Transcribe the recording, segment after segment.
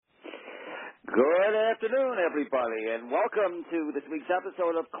Good afternoon, everybody, and welcome to this week's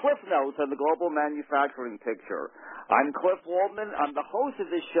episode of Cliff Notes on the Global Manufacturing Picture. I'm Cliff Waldman. I'm the host of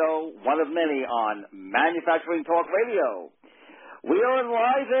this show, one of many on Manufacturing Talk Radio. We are in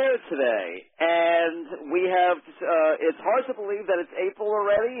live air today, and we have, it's hard to believe that it's April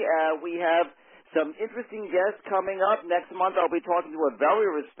already. We have some interesting guests coming up. Next month I'll be talking to a very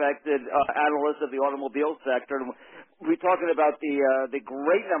respected analyst of the automobile sector. And we'll be talking about the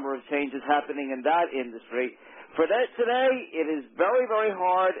great number of changes happening in that industry. For that today, it is very, very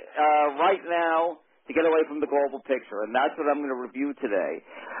hard right now to get away from the global picture, and that's what I'm going to review today.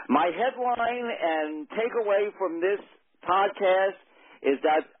 My headline and takeaway from this podcast is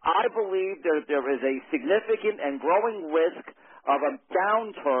that I believe that there is a significant and growing risk of a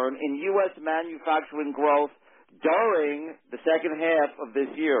downturn in U.S. manufacturing growth during the second half of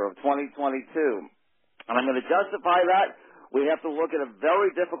this year, of 2022. And I'm going to justify that. We have to look at a very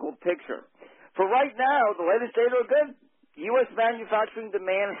difficult picture. For right now, the latest data are good. U.S. manufacturing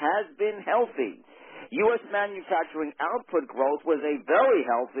demand has been healthy. U.S. manufacturing output growth was a very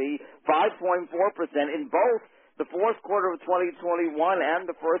healthy 5.4% in both the fourth quarter of 2021 and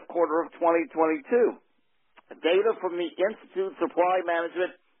the first quarter of 2022. Data from the Institute for Supply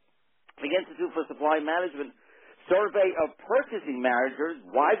Management survey of purchasing managers,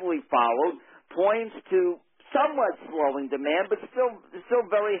 widely followed, points to somewhat slowing demand, but still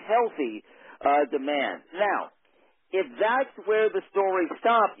very healthy demand. Now, if that's where the story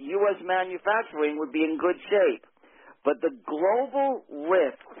stopped, U.S. manufacturing would be in good shape. But the global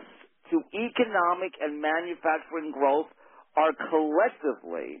risks to economic and manufacturing growth are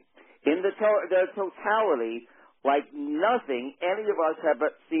collectively, in their totality, like nothing any of us have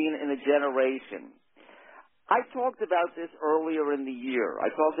seen in a generation. I talked about this earlier in the year. I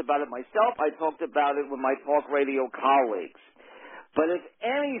talked about it myself. I talked about it with my talk radio colleagues. But if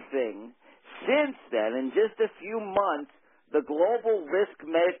anything, since then, in just a few months, the global risk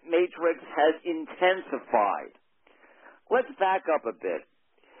matrix has intensified. Let's back up a bit.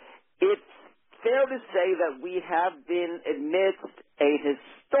 It's fair to say that we have been amidst a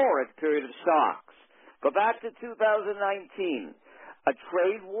historic period of shocks. Go back to 2019, a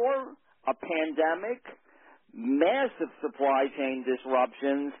trade war, a pandemic, massive supply chain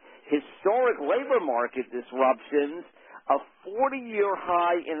disruptions, historic labor market disruptions, a 40-year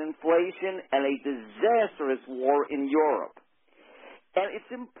high in inflation, and a disastrous war in Europe. And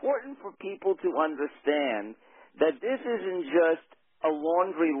it's important for people to understand that this isn't just a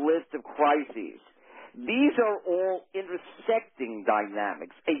laundry list of crises. These are all intersecting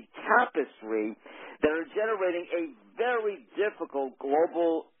dynamics, a tapestry that are generating a very difficult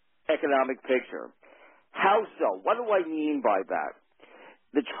global economic picture. How so? What do I mean by that?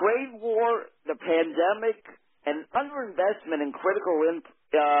 The trade war, the pandemic, and underinvestment in critical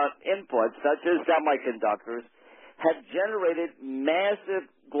inputs such as semiconductors have generated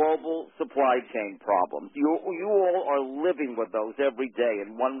massive global supply chain problems. You all are living with those every day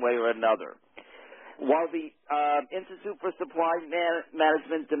in one way or another. While the Institute for Supply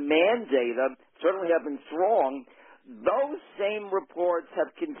Management demand data certainly have been strong, those same reports have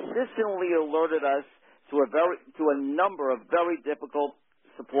consistently alerted us to a number of very difficult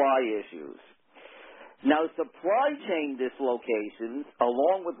supply issues. Now, supply chain dislocations,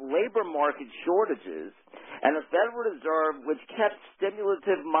 along with labor market shortages, and a Federal Reserve which kept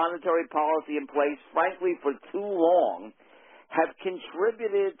stimulative monetary policy in place, frankly, for too long, have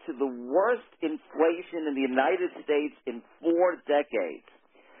contributed to the worst inflation in the United States in 4 decades.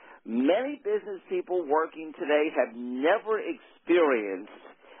 Many business people working today have never experienced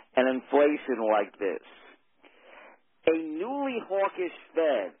an inflation like this. A newly hawkish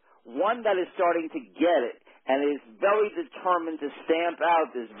Fed, one that is starting to get it and is very determined to stamp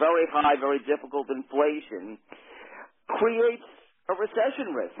out this very high, very difficult inflation, creates a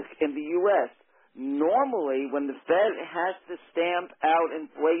recession risk in the U.S. Normally, when the Fed has to stamp out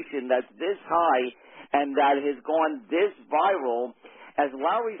inflation that's this high and that has gone this viral, as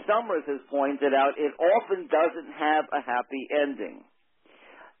Larry Summers has pointed out, it often doesn't have a happy ending.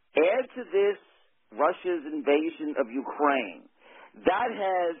 Add to this Russia's invasion of Ukraine.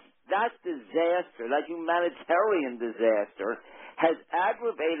 That disaster, that humanitarian disaster, has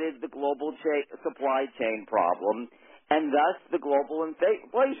aggravated the global supply chain problem and thus the global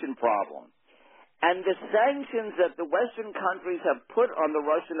inflation problem. And the sanctions that the Western countries have put on the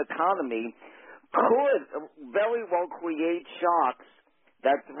Russian economy could very well create shocks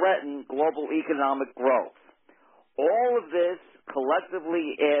that threaten global economic growth. All of this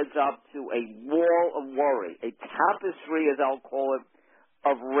collectively adds up to a wall of worry, a tapestry, as I'll call it,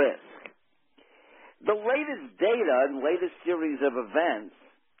 of risk. The latest data and latest series of events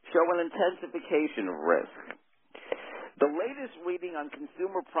show an intensification of risk. The latest reading on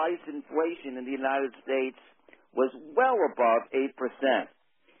consumer price inflation in the United States was well above 8%.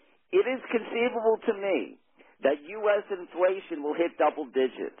 It is conceivable to me that U.S. inflation will hit double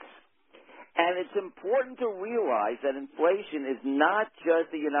digits. And it's important to realize that inflation is not just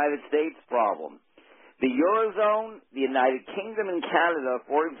the United States problem. The Eurozone, the United Kingdom, and Canada,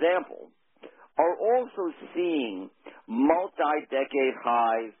 for example, are also seeing multi-decade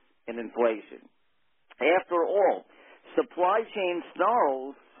highs in inflation. After all, supply chain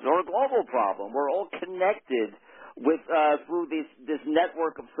snarls are a global problem. We're all connected with through this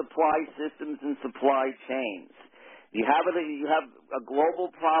network of supply systems and supply chains. You have a global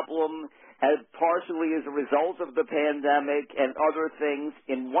problem as partially as a result of the pandemic and other things.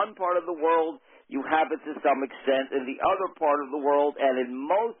 In one part of the world, you have it to some extent. In the other part of the world, and in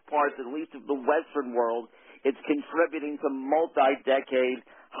most parts, at least of the Western world, it's contributing to multi-decade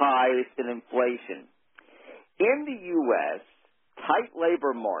highs in inflation. In the U.S., tight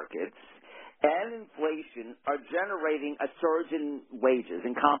labor markets and inflation are generating a surge in wages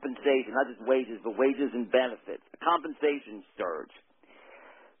and compensation, not just wages, but wages and benefits, a compensation surge.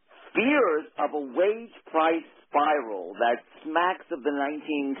 Fears of a wage price spiral that smacks of the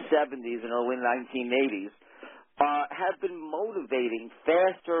 1970s and early 1980s have been motivating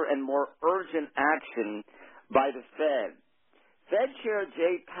faster and more urgent action by the Fed. Fed Chair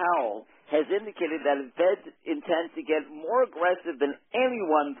Jay Powell has indicated that the Fed intends to get more aggressive than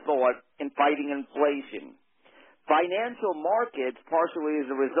anyone thought in fighting inflation. Financial markets, partially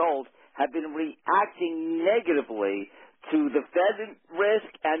as a result, have been reacting negatively to the Fed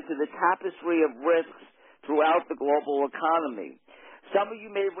risk and to the tapestry of risks throughout the global economy. Some of you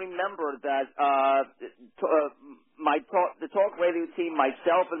may remember that the talk radio team,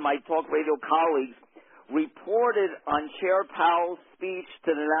 myself and my talk radio colleagues, reported on Chair Powell's speech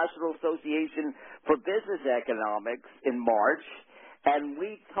to the National Association for Business Economics in March, and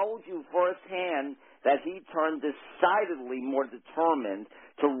we told you firsthand that he turned decidedly more determined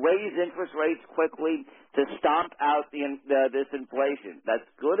to raise interest rates quickly to stomp out this inflation. That's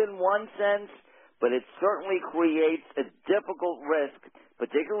good in one sense, but it certainly creates a difficult risk,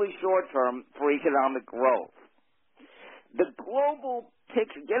 particularly short-term, for economic growth. The global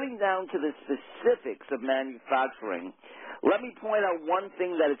picture, getting down to the specifics of manufacturing, let me point out one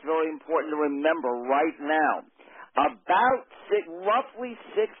thing that is very important to remember right now. Roughly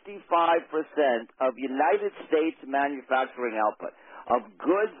 65% of United States manufacturing output, of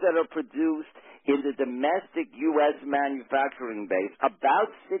goods that are produced in the domestic U.S. manufacturing base,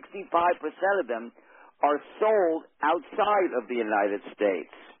 about 65% of them are sold outside of the United States.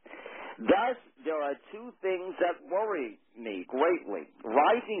 Thus, there are two things that worry me greatly.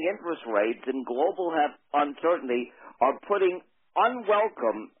 Rising interest rates and global uncertainty are putting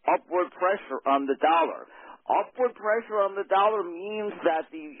unwelcome upward pressure on the dollar. Upward pressure on the dollar means that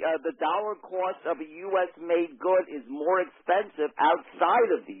the dollar cost of a U.S.-made good is more expensive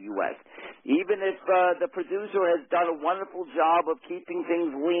outside of the U.S. Even if the producer has done a wonderful job of keeping things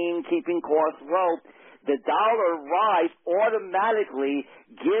lean, keeping costs low, the dollar rise automatically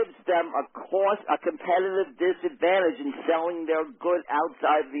gives them a competitive disadvantage in selling their good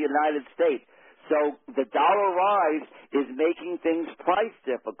outside of the United States. So the dollar rise is making things price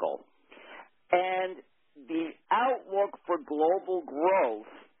difficult. And the outlook for global growth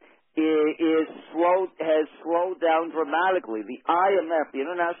has slowed down dramatically. The IMF, the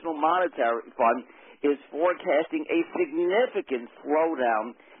International Monetary Fund, is forecasting a significant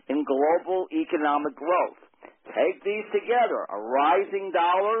slowdown in global economic growth. Take these together, a rising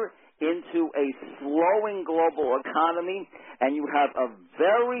dollar into a slowing global economy, and you have a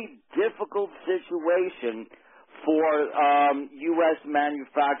very difficult situation for U.S.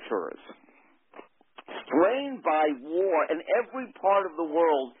 manufacturers. Strained by war, and every part of the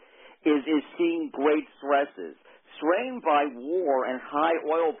world is seeing great stresses. Strained by war and high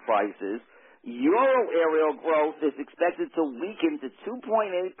oil prices, Euro area growth is expected to weaken to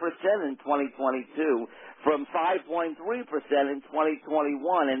 2.8% in 2022 from 5.3% in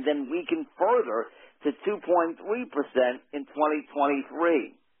 2021, and then weaken further to 2.3% in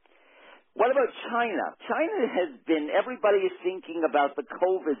 2023. What about China? China has been, everybody is thinking about the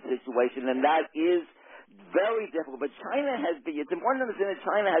COVID situation, and that is very difficult. But China has been, it's important to understand that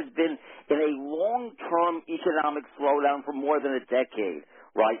China has been in a long-term economic slowdown for more than a decade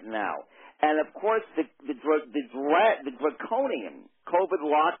right now. And, of course, the draconian COVID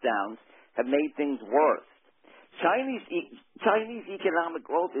lockdowns have made things worse. Chinese economic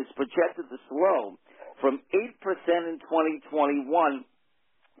growth is projected to slow from 8% in 2021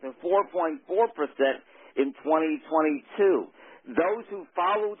 to 4.4% in 2022. Those who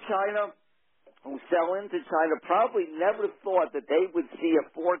follow China, who sell into China, probably never thought that they would see a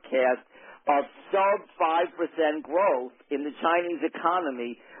forecast of sub 5% growth in the Chinese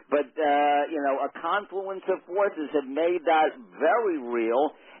economy. But, a confluence of forces have made that very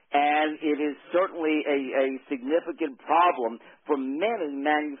real, and it is certainly a significant problem for many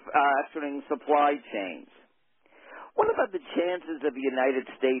manufacturing supply chains. What about the chances of a United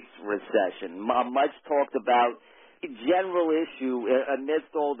States recession? Much talked about general issue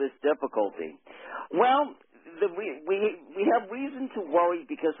amidst all this difficulty. Well, we have reason to worry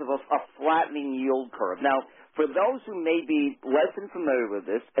because of a flattening yield curve. Now, for those who may be less than familiar with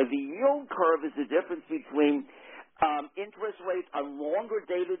this, the yield curve is the difference between interest rates on longer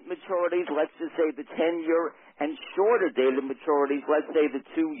dated maturities, let's just say the 10-year, and shorter dated maturities, let's say the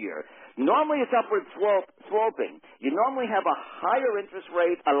 2-year. Normally it's upward sloping. You normally have a higher interest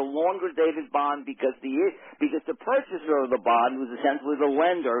rate on a longer dated bond because the purchaser of the bond, who's essentially the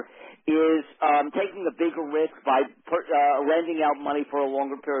lender, is taking a bigger risk by lending out money for a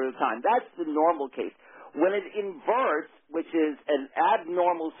longer period of time. That's the normal case. When it inverts, which is an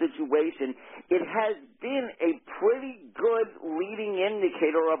abnormal situation, it has been a pretty good leading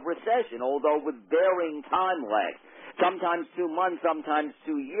indicator of recession, although with varying time lags. Sometimes 2 months, sometimes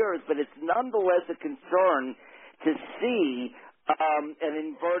 2 years, but it's nonetheless a concern to see an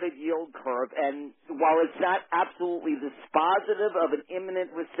inverted yield curve. And while it's not absolutely dispositive of an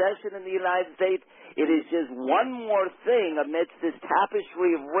imminent recession in the United States, it is just one more thing amidst this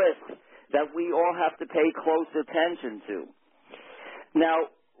tapestry of risks that we all have to pay close attention to.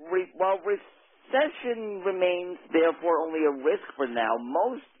 Now, while recession remains, therefore, only a risk for now,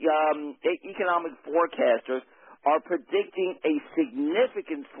 most economic forecasters are predicting a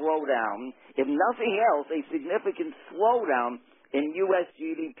significant slowdown, if nothing else, a significant slowdown in U.S.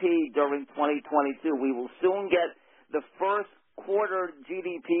 GDP during 2022. We will soon get the first quarter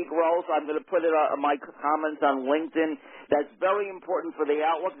GDP growth. I'm going to put it on my comments on LinkedIn. That's very important for the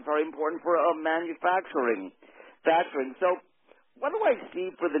outlook. It's very important for manufacturing. So what do I see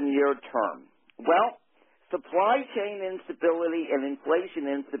for the near term? Well, supply chain instability and inflation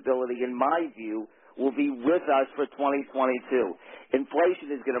instability, in my view, will be with us for 2022.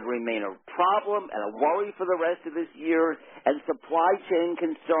 Inflation is going to remain a problem and a worry for the rest of this year, and supply chain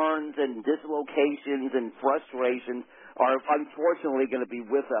concerns and dislocations and frustrations are unfortunately going to be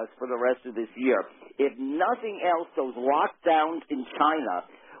with us for the rest of this year. If nothing else, those lockdowns in China,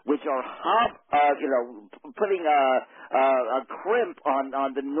 which are putting a crimp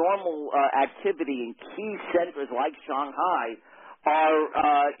on the normal activity in key centers like Shanghai,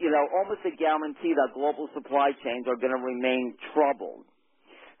 are almost a guarantee that global supply chains are going to remain troubled.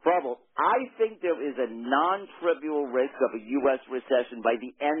 I think there is a non-trivial risk of a U.S. recession by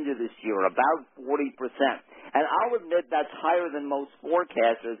the end of this year, about 40%. And I'll admit that's higher than most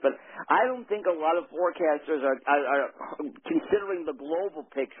forecasters, but I don't think a lot of forecasters are considering the global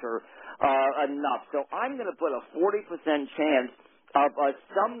picture enough. So I'm going to put a 40% chance of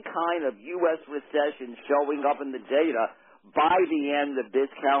some kind of U.S. recession showing up in the data by the end of this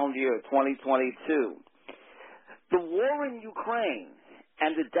calendar year, 2022. The war in Ukraine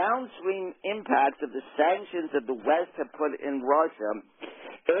and the downstream impacts of the sanctions that the West have put in Russia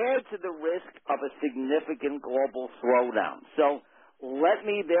add to the risk of a significant global slowdown. So let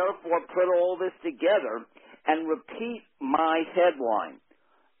me therefore put all this together and repeat my headline.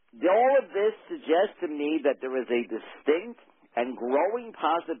 All of this suggests to me that there is a distinct and growing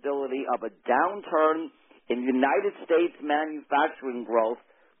possibility of a downturn in United States manufacturing growth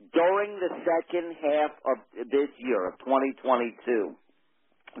during the second half of this year, of 2022.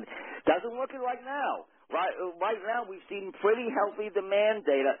 Doesn't look it like now. Right now, we've seen pretty healthy demand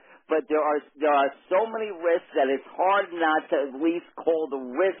data, but there are so many risks that it's hard not to at least call the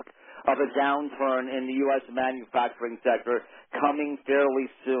risk of a downturn in the U.S. manufacturing sector coming fairly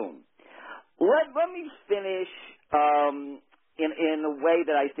soon. Let me finish in a way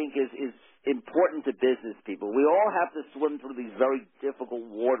that I think is important to business people. We all have to swim through these very difficult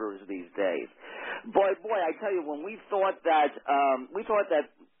waters these days. Boy, I tell you, when we thought that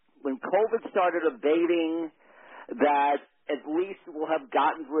when COVID started abating, that at least we'll have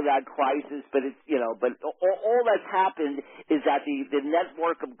gotten through that crisis, but all that's happened is that the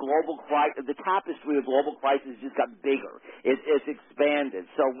network of the tapestry of global crisis just got bigger. It's expanded.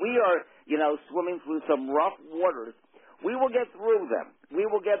 So we are, swimming through some rough waters. We will get through them. We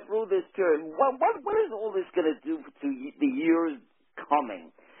will get through this period. What is all this going to do to the years coming?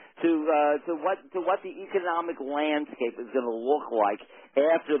 To what the economic landscape is going to look like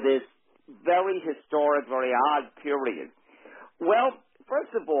after this very historic, very odd period? Well,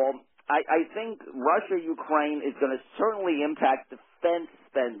 first of all, I think Russia-Ukraine is going to certainly impact defense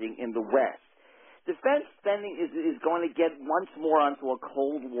spending in the West. Defense spending is going to get once more onto a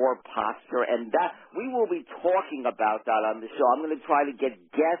Cold War posture, and that we will be talking about that on the show. I'm going to try to get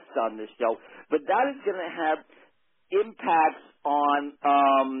guests on the show, but that is going to have impacts on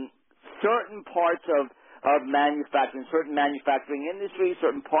certain parts of manufacturing, certain manufacturing industries,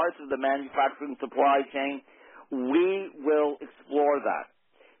 certain parts of the manufacturing supply chain. We will explore that.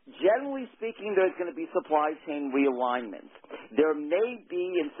 Generally speaking, there's going to be supply chain realignments. There may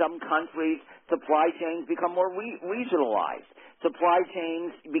be, in some countries, supply chains become more regionalized. Supply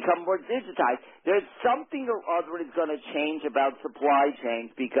chains become more digitized. There's something or other that's going to change about supply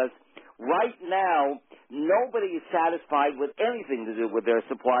chains because right now, nobody is satisfied with anything to do with their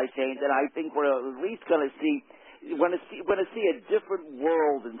supply chains, and I think we're at least going to see a different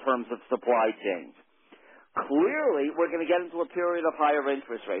world in terms of supply chains. Clearly, we're going to get into a period of higher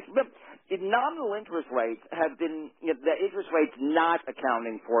interest rates. But nominal interest rates have been, the interest rates not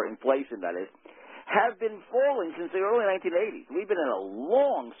accounting for inflation, that is, have been falling since the early 1980s. We've been in a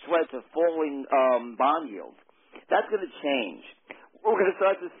long stretch of falling bond yields. That's going to change. We're going to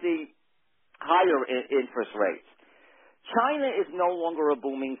start to see higher interest rates. China is no longer a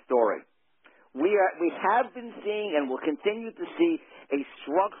booming story. We have been seeing and will continue to see a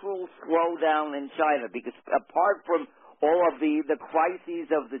structural slowdown in China because apart from all of the crises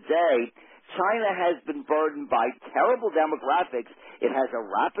of the day, China has been burdened by terrible demographics. It has a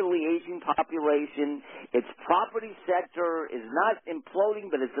rapidly aging population. Its property sector is not imploding,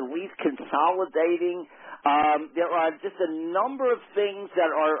 but it's at least consolidating. There are just a number of things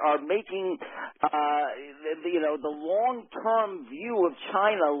that are making, the long-term view of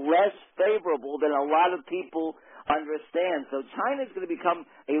China less favorable than a lot of people understand. So China is going to become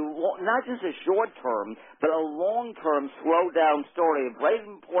not just a short-term, but a long-term slowdown story of great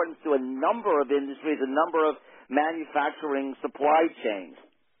importance to a number of industries, a number of manufacturing supply chains.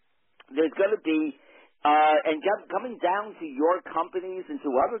 There's going to be, coming down to your companies and to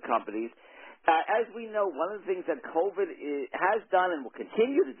other companies, as we know, one of the things that COVID has done and will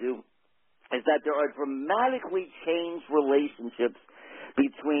continue to do is that there are dramatically changed relationships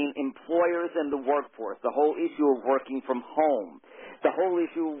between employers and the workforce, the whole issue of working from home, the whole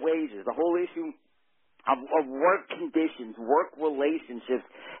issue of wages, the whole issue of work conditions, work relationships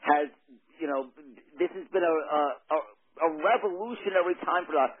has, this has been a revolutionary time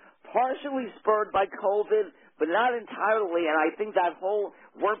for us, partially spurred by COVID, but not entirely, and I think that whole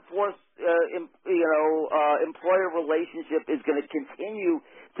workforce, employer relationship is going to continue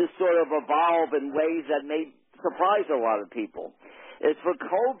to sort of evolve in ways that may surprise a lot of people. As for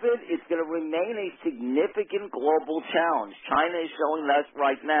COVID, it's going to remain a significant global challenge. China is showing us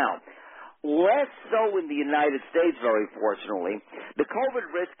right now. Less so in the United States, very fortunately. The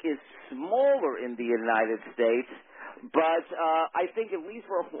COVID risk is smaller in the United States, but I think at least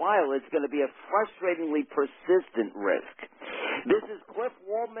for a while it's going to be a frustratingly persistent risk. This is Cliff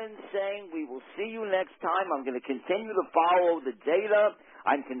Woolman saying we will see you next time. I'm going to continue to follow the data.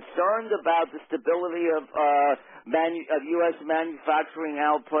 I'm concerned about the stability of U.S. manufacturing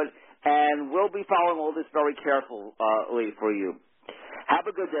output, and we'll be following all this very carefully for you. Have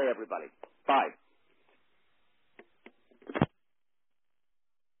a good day, everybody. Bye.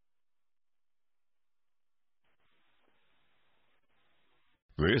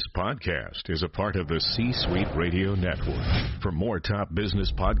 This podcast is a part of the C-Suite Radio Network. For more top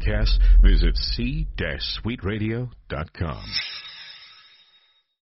business podcasts, visit c-suiteradio.com.